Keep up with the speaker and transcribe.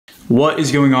What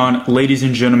is going on, ladies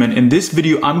and gentlemen? In this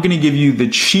video, I'm gonna give you the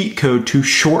cheat code to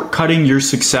shortcutting your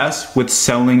success with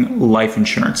selling life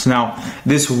insurance. Now,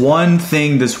 this one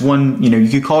thing, you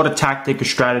could call it a tactic, a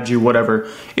strategy, whatever,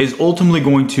 is ultimately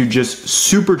going to just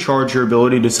supercharge your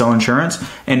ability to sell insurance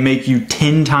and make you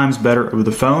 10 times better over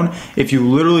the phone if you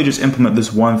literally just implement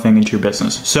this one thing into your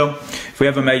business. So, if we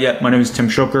haven't met yet, my name is Tim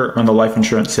Schulker on the Life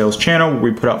Insurance Sales channel, where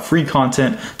we put out free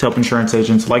content to help insurance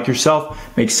agents like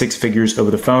yourself make 6 figures over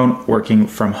the phone working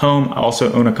from home. I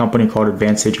also own a company called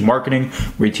Advanced Agent Marketing,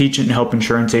 where we teach and help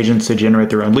insurance agents to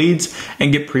generate their own leads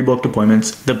and get pre-booked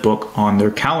appointments that book on their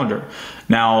calendar.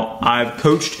 Now, I've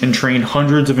coached and trained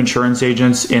hundreds of insurance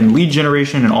agents in lead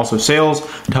generation and also sales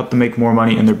to help them make more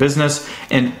money in their business.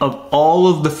 And of all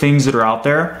of the things that are out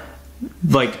there,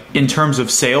 like in terms of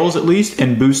sales at least,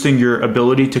 and boosting your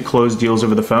ability to close deals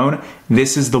over the phone,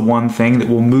 this is the one thing that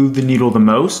will move the needle the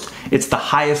most. It's the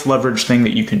highest leverage thing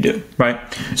that you can do, right?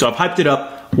 So I've hyped it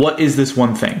up. What is this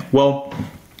one thing? Well,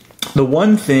 the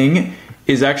one thing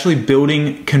is actually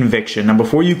building conviction. Now,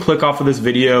 before you click off of this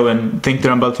video and think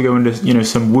that I'm about to go into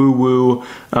some woo-woo,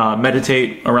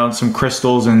 meditate around some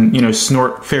crystals and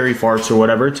snort fairy farts or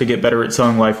whatever to get better at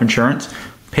selling life insurance,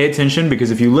 pay attention,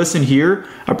 because if you listen here,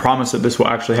 I promise that this will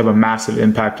actually have a massive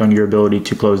impact on your ability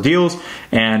to close deals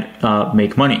and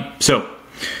make money. So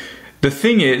the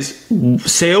thing is,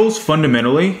 sales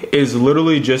fundamentally is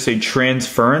literally just a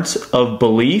transference of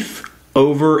belief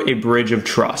over a bridge of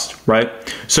trust, right?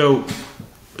 So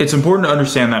it's important to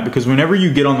understand that, because whenever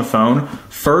you get on the phone,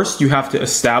 first you have to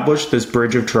establish this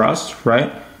bridge of trust,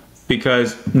 right?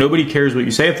 Because nobody cares what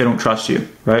you say if they don't trust you,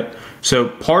 right? So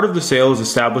part of the sale is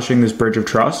establishing this bridge of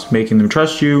trust, making them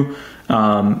trust you,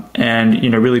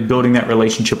 and really building that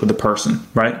relationship with the person,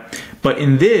 right? But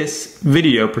in this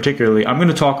video particularly, I'm going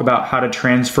to talk about how to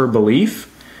transfer belief,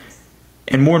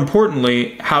 and more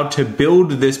importantly, how to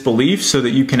build this belief so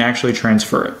that you can actually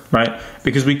transfer it, right?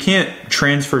 Because we can't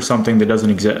transfer something that doesn't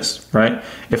exist, right?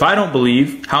 If I don't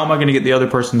believe, how am I going to get the other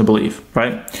person to believe,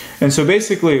 right? And so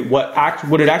basically what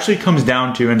it actually comes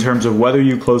down to in terms of whether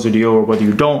you close a deal or whether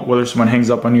you don't, whether someone hangs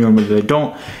up on you or whether they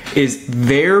don't, is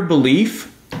their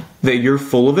belief that you're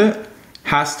full of it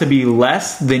has to be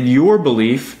less than your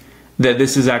belief that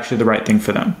this is actually the right thing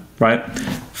for them, right?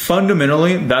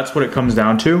 Fundamentally, that's what it comes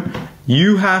down to.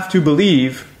 You have to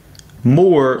believe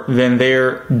more than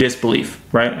their disbelief,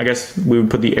 right? I guess we would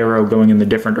put the arrow going in the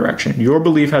different direction. Your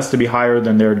belief has to be higher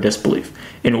than their disbelief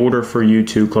in order for you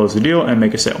to close the deal and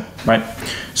make a sale, right?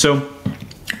 So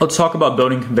let's talk about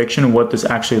building conviction and what this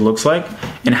actually looks like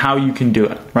and how you can do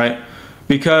it, right?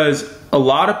 Because a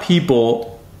lot of people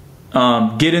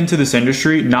get into this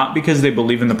industry not because they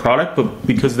believe in the product, but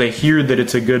because they hear that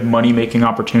it's a good money-making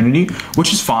opportunity,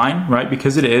 which is fine, right?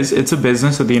 Because it's a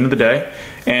business at the end of the day.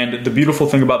 And the beautiful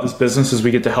thing about this business is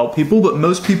we get to help people, but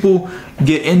most people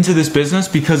get into this business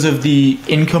because of the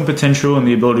income potential and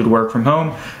the ability to work from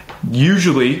home.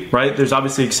 Usually, right, there's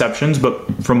obviously exceptions,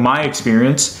 but from my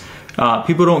experience,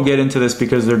 people don't get into this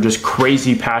because they're just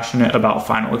crazy passionate about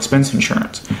final expense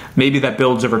insurance. Maybe that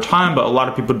builds over time, but a lot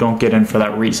of people don't get in for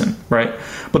that reason, right?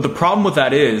 But the problem with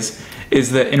that is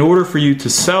that in order for you to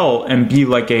sell and be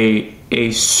like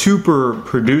a super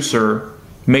producer,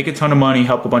 make a ton of money,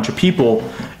 help a bunch of people,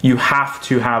 you have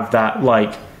to have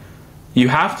that, you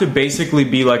have to basically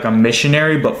be like a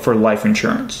missionary, but for life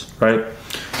insurance, right?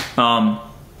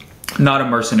 Not a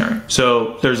mercenary.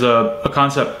 So there's a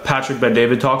concept Patrick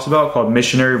Bet-David talks about called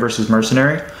missionary versus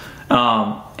mercenary.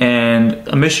 And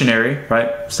a missionary, right?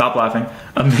 Stop laughing.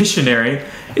 A missionary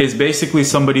is basically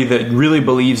somebody that really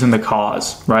believes in the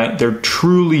cause, right? They're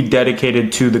truly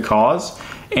dedicated to the cause,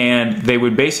 and they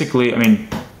would basically,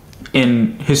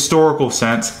 in historical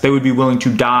sense, they would be willing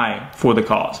to die for the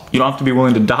cause. You don't have to be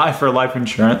willing to die for life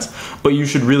insurance, but you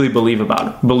should really believe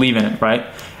in it, right?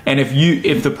 And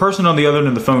if the person on the other end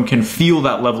of the phone can feel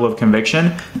that level of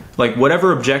conviction, like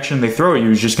whatever objection they throw at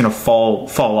you is just gonna fall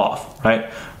off,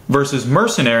 right? Versus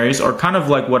mercenaries are kind of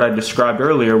like what I described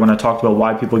earlier when I talked about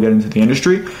why people get into the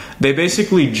industry. They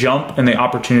basically jump and they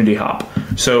opportunity hop.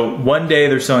 So one day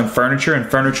they're selling furniture,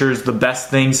 and furniture is the best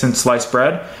thing since sliced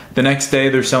bread. The next day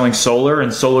they're selling solar,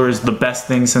 and solar is the best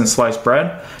thing since sliced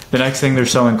bread. The next thing they're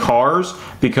selling cars,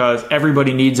 because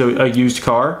everybody needs a used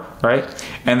car, right?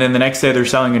 And then the next day they're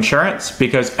selling insurance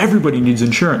because everybody needs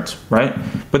insurance, right?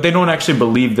 But they don't actually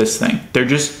believe this thing. They're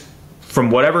just,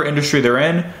 from whatever industry they're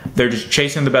in, they're just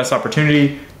chasing the best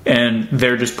opportunity, and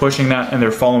they're just pushing that, and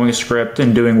they're following a script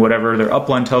and doing whatever their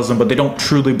upline tells them, but they don't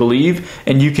truly believe,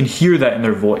 and you can hear that in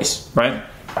their voice, right?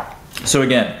 So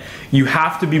again, you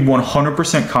have to be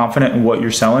 100% confident in what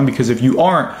you're selling, because if you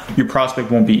aren't, your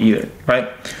prospect won't be either, right?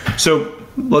 So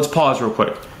let's pause real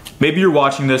quick. maybe you're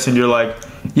watching this and you're like,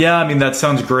 yeah, I mean, that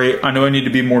sounds great. I know I need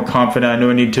to be more confident. I know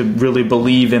I need to really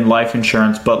believe in life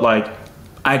insurance, but like,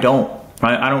 I don't,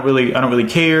 right? I don't really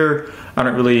care. I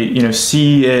don't really, you know,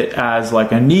 see it as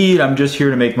like a need. I'm just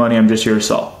here to make money. I'm just here to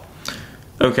sell.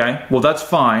 Okay, well, that's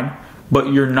fine,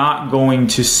 but you're not going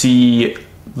to see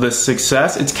the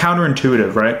success. It's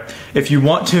counterintuitive, right? If you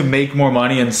want to make more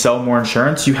money and sell more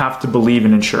insurance, you have to believe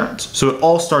in insurance. So it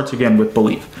all starts again with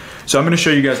belief. So I'm going to show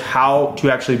you guys how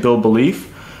to actually build belief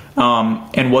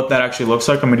and what that actually looks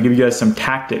like. I'm going to give you guys some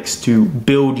tactics to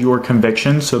build your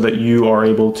conviction so that you are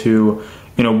able to,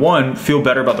 you know, one, feel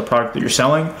better about the product that you're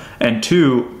selling, and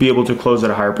two, be able to close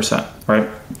at a higher percent, right?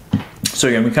 So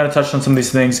again, we kind of touched on some of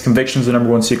these things. Conviction is the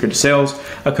 #1 secret to sales.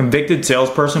 A convicted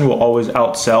salesperson will always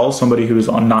outsell somebody who is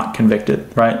not convicted,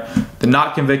 right? The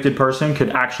not convicted person could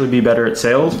actually be better at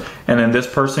sales, and then this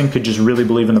person could just really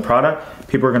believe in the product.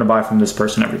 People are going to buy from this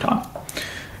person every time.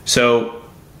 So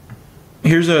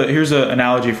here's an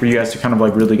analogy for you guys to kind of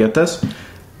like really get this.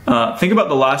 Think about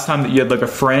the last time that you had like a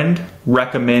friend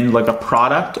recommend like a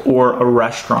product or a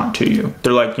restaurant to you.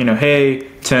 They're like, you know, hey,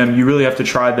 Tim, you really have to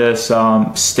try this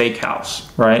steakhouse,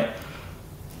 right?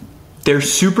 They're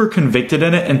super convicted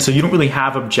in it, and so you don't really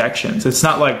have objections. It's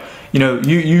not like, you know,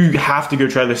 you have to go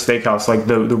try this steakhouse. Like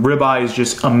the ribeye is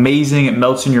just amazing. It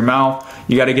melts in your mouth.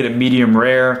 You got to get it medium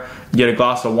rare. You get a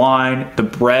glass of wine. The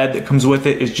bread that comes with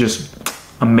it is just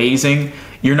amazing.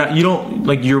 You don't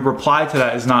like, your reply to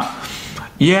that is not,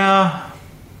 yeah,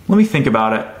 let me think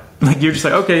about it. Like, you're just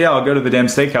like, okay, yeah, I'll go to the damn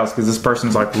steakhouse because this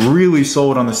person's like really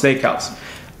sold on the steakhouse.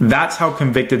 That's how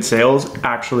convicted sales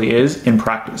actually is in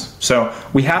practice. So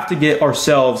we have to get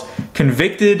ourselves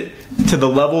convicted to the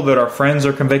level that our friends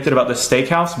are convicted about the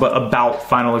steakhouse, but about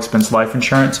final expense life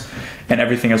insurance, and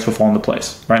everything else will fall into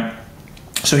place, right?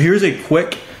 So here's a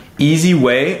quick, easy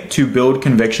way to build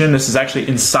conviction. This is actually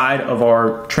inside of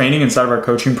our training, inside of our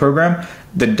coaching program.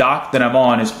 The doc that I'm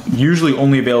on is usually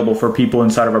only available for people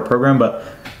inside of our program, but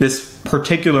this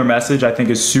particular message I think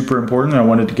is super important, and I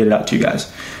wanted to get it out to you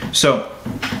guys. So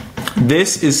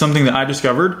this is something that I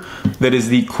discovered that is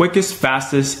the quickest,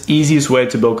 fastest, easiest way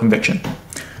to build conviction.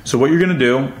 So what you're gonna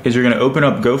do is you're gonna open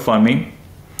up GoFundMe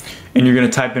and you're gonna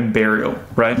type in burial,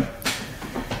 right?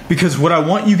 Because what I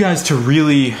want you guys to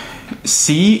really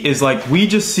see is, like, we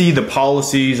just see the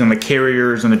policies and the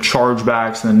carriers and the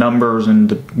chargebacks and the numbers and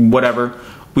the whatever.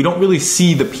 We don't really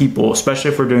see the people,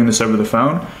 especially if we're doing this over the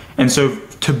phone. And so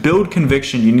to build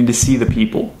conviction, you need to see the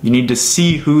people. You need to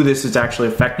see who this is actually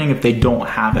affecting if they don't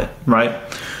have it, right?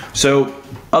 So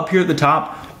up here at the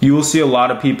top, you will see a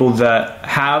lot of people that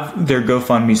have their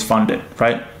GoFundMes funded,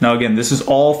 right? Now again, this is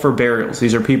all for burials.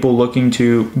 These are people looking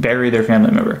to bury their family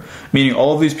member, meaning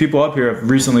all of these people up here have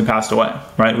recently passed away,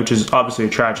 right? Which is obviously a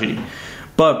tragedy.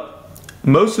 But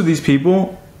most of these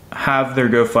people have their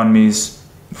GoFundMes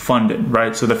funded,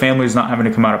 right? So the family is not having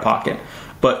to come out of pocket.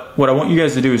 But what I want you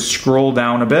guys to do is scroll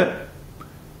down a bit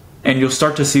and you'll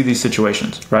start to see these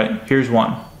situations, right? Here's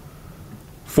one.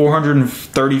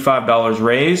 $435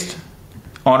 raised,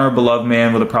 honor a beloved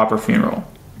man with a proper funeral.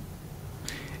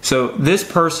 So this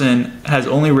person has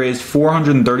only raised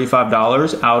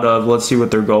 $435 out of, let's see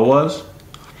what their goal was,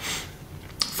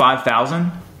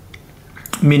 $5,000,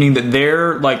 meaning that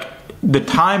they're like, the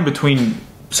time between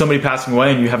somebody passing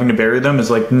away and you having to bury them is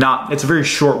like not, it's a very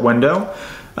short window.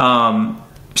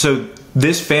 So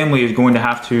this family is going to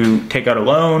have to take out a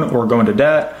loan or go into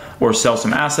debt or sell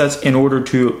some assets in order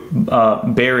to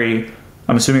bury,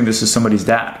 I'm assuming this is somebody's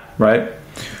dad, right?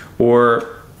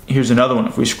 Or here's another one.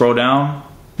 If we scroll down,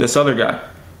 this other guy,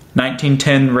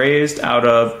 1910 raised out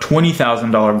of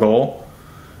 $20,000 goal,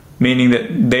 meaning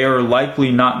that they are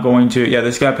likely not going to, yeah,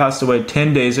 this guy passed away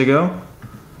 10 days ago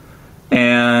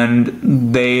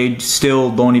and they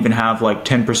still don't even have like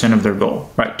 10% of their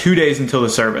goal, right? 2 days until the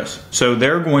service. So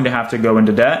they're going to have to go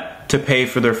into debt to pay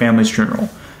for their family's funeral.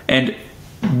 And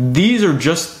these are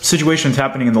just situations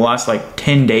happening in the last like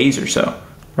 10 days or so,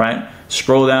 right?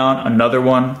 Scroll down, another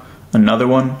one, another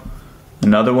one,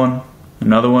 another one,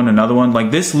 another one, another one.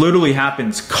 Like this literally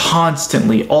happens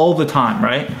constantly, all the time,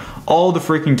 right? All the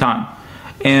freaking time.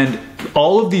 And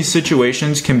all of these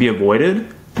situations can be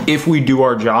avoided if we do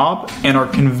our job and are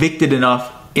convicted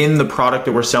enough in the product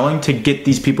that we're selling to get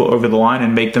these people over the line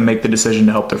and make them make the decision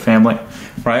to help their family,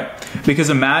 right? Because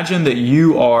imagine that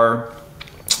you are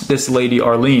this lady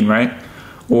Arlene, right?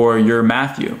 Or you're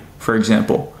Matthew, for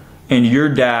example, and your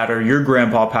dad or your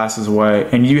grandpa passes away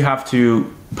and you have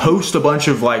to post a bunch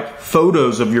of like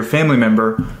photos of your family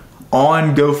member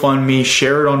on GoFundMe,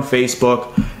 share it on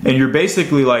Facebook, and you're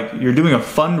basically like, you're doing a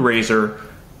fundraiser.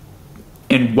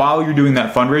 And while you're doing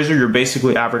that fundraiser, you're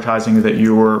basically advertising that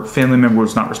your family member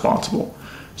was not responsible.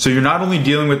 So you're not only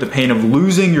dealing with the pain of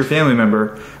losing your family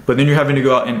member, but then you're having to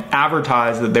go out and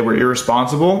advertise that they were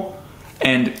irresponsible.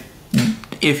 And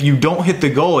if you don't hit the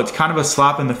goal, it's kind of a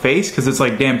slap in the face, because it's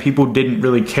like, damn, people didn't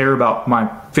really care about my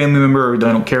family member, or they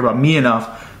don't care about me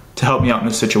enough to help me out in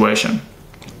this situation.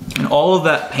 And all of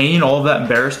that pain, all of that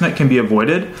embarrassment can be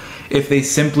avoided if they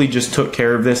simply just took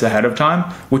care of this ahead of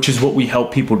time, which is what we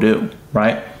help people do,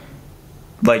 right?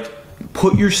 Like,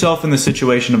 put yourself in the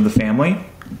situation of the family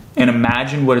and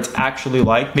imagine what it's actually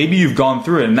like. Maybe you've gone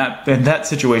through it, and in that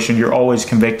situation, you're always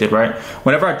convicted, right?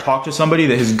 Whenever I talk to somebody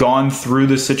that has gone through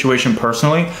this situation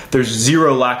personally, there's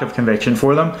zero lack of conviction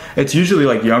for them. It's usually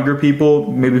like younger people,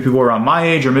 maybe people around my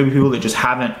age, or maybe people that just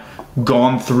haven't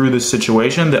gone through this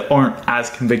situation that aren't as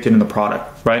convicted in the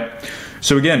product, right?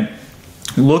 So again,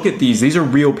 look at these. These are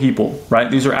real people, right?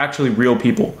 These are actually real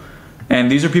people. And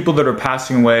these are people that are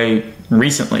passing away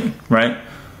recently, right?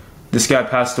 This guy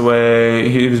passed away,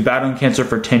 he was battling cancer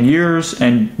for 10 years,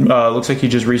 and looks like he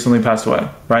just recently passed away,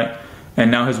 right?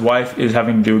 And now his wife is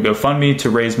having to do a GoFundMe to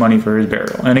raise money for his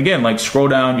burial. And again, like, scroll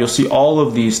down, you'll see all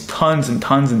of these tons and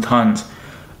tons and tons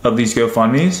of these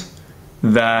GoFundMes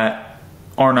that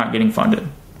are not getting funded,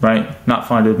 right? Not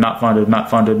funded, not funded, not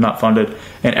funded, not funded.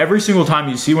 And every single time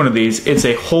you see one of these, it's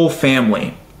a whole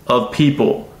family of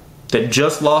people that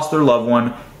just lost their loved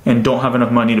one and don't have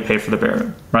enough money to pay for the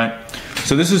burial, right?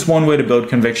 So this is one way to build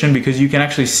conviction, because you can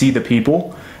actually see the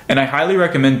people. And I highly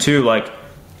recommend too, like,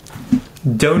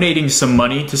 donating some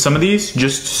money to some of these,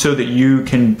 just so that you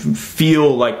can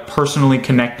feel like personally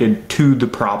connected to the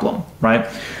problem, right?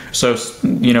 So,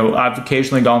 you know, I've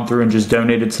occasionally gone through and just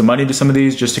donated some money to some of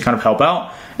these just to kind of help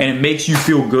out. And it makes you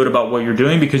feel good about what you're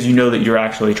doing, because you know that you're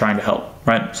actually trying to help,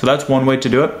 right? So that's one way to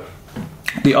do it.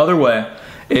 The other way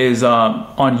is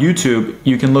on YouTube,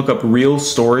 you can look up real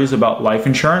stories about life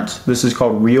insurance. This is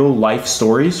called Real Life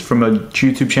Stories, from a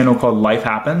YouTube channel called Life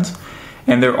Happens.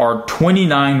 And there are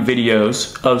 29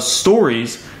 videos of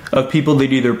stories of people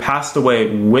that either passed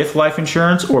away with life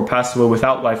insurance or passed away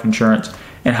without life insurance,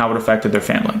 and how it affected their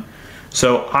family.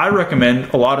 So I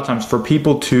recommend a lot of times for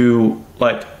people to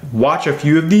like watch a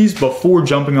few of these before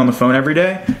jumping on the phone every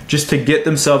day, just to get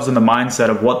themselves in the mindset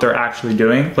of what they're actually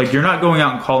doing. Like, you're not going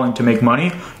out and calling to make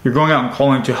money, you're going out and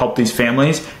calling to help these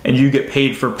families, and you get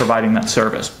paid for providing that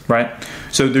service, right?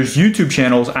 So there's YouTube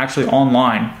channels actually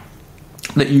online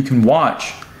that you can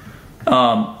watch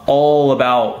all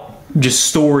about just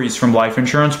stories from life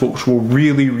insurance, which will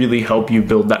really, really help you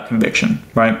build that conviction,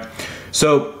 right?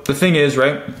 So the thing is,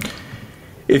 right,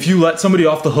 if you let somebody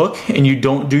off the hook and you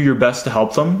don't do your best to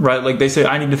help them, right? Like, they say,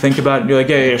 I need to think about it. And you're like,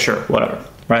 yeah, sure, whatever,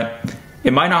 right?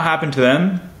 It might not happen to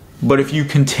them, but if you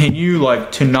continue like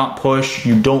to not push,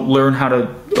 you don't learn how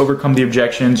to overcome the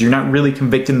objections, you're not really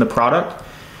convicted in the product,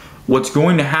 what's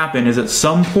going to happen is at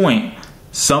some point,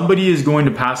 somebody is going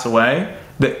to pass away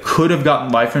that could have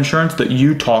gotten life insurance that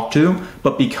you talked to,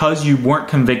 but because you weren't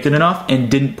convicted enough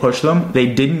and didn't push them,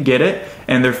 they didn't get it,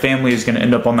 and their family is going to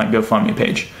end up on that GoFundMe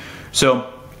page. So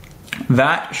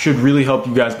that should really help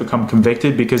you guys become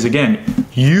convicted, because again,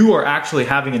 you are actually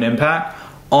having an impact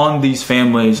on these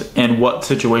families and what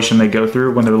situation they go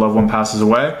through when their loved one passes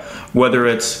away, whether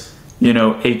it's, you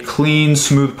know, a clean,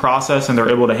 smooth process and they're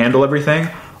able to handle everything,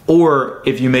 or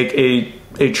if you make a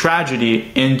tragedy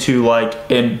into like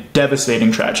a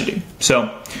devastating tragedy.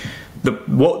 So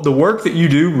the work that you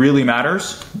do really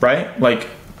matters, right? Like,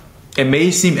 it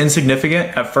may seem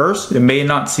insignificant at first. It may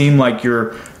not seem like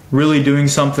you're really doing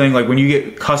something. Like, when you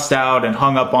get cussed out and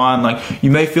hung up on, like,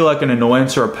 you may feel like an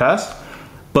annoyance or a pest,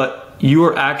 but you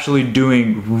are actually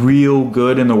doing real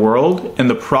good in the world, and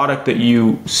the product that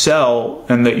you sell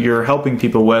and that you're helping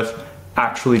people with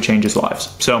actually changes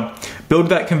lives. So build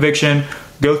that conviction,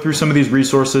 go through some of these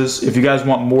resources. If you guys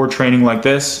want more training like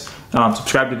this,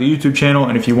 subscribe to the YouTube channel.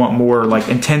 And if you want more like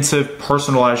intensive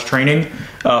personalized training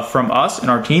from us and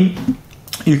our team,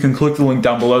 you can click the link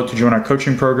down below to join our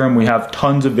coaching program. We have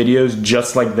tons of videos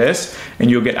just like this, and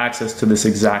you'll get access to this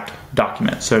exact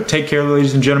document. So take care,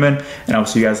 ladies and gentlemen, and I will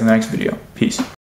see you guys in the next video. Peace.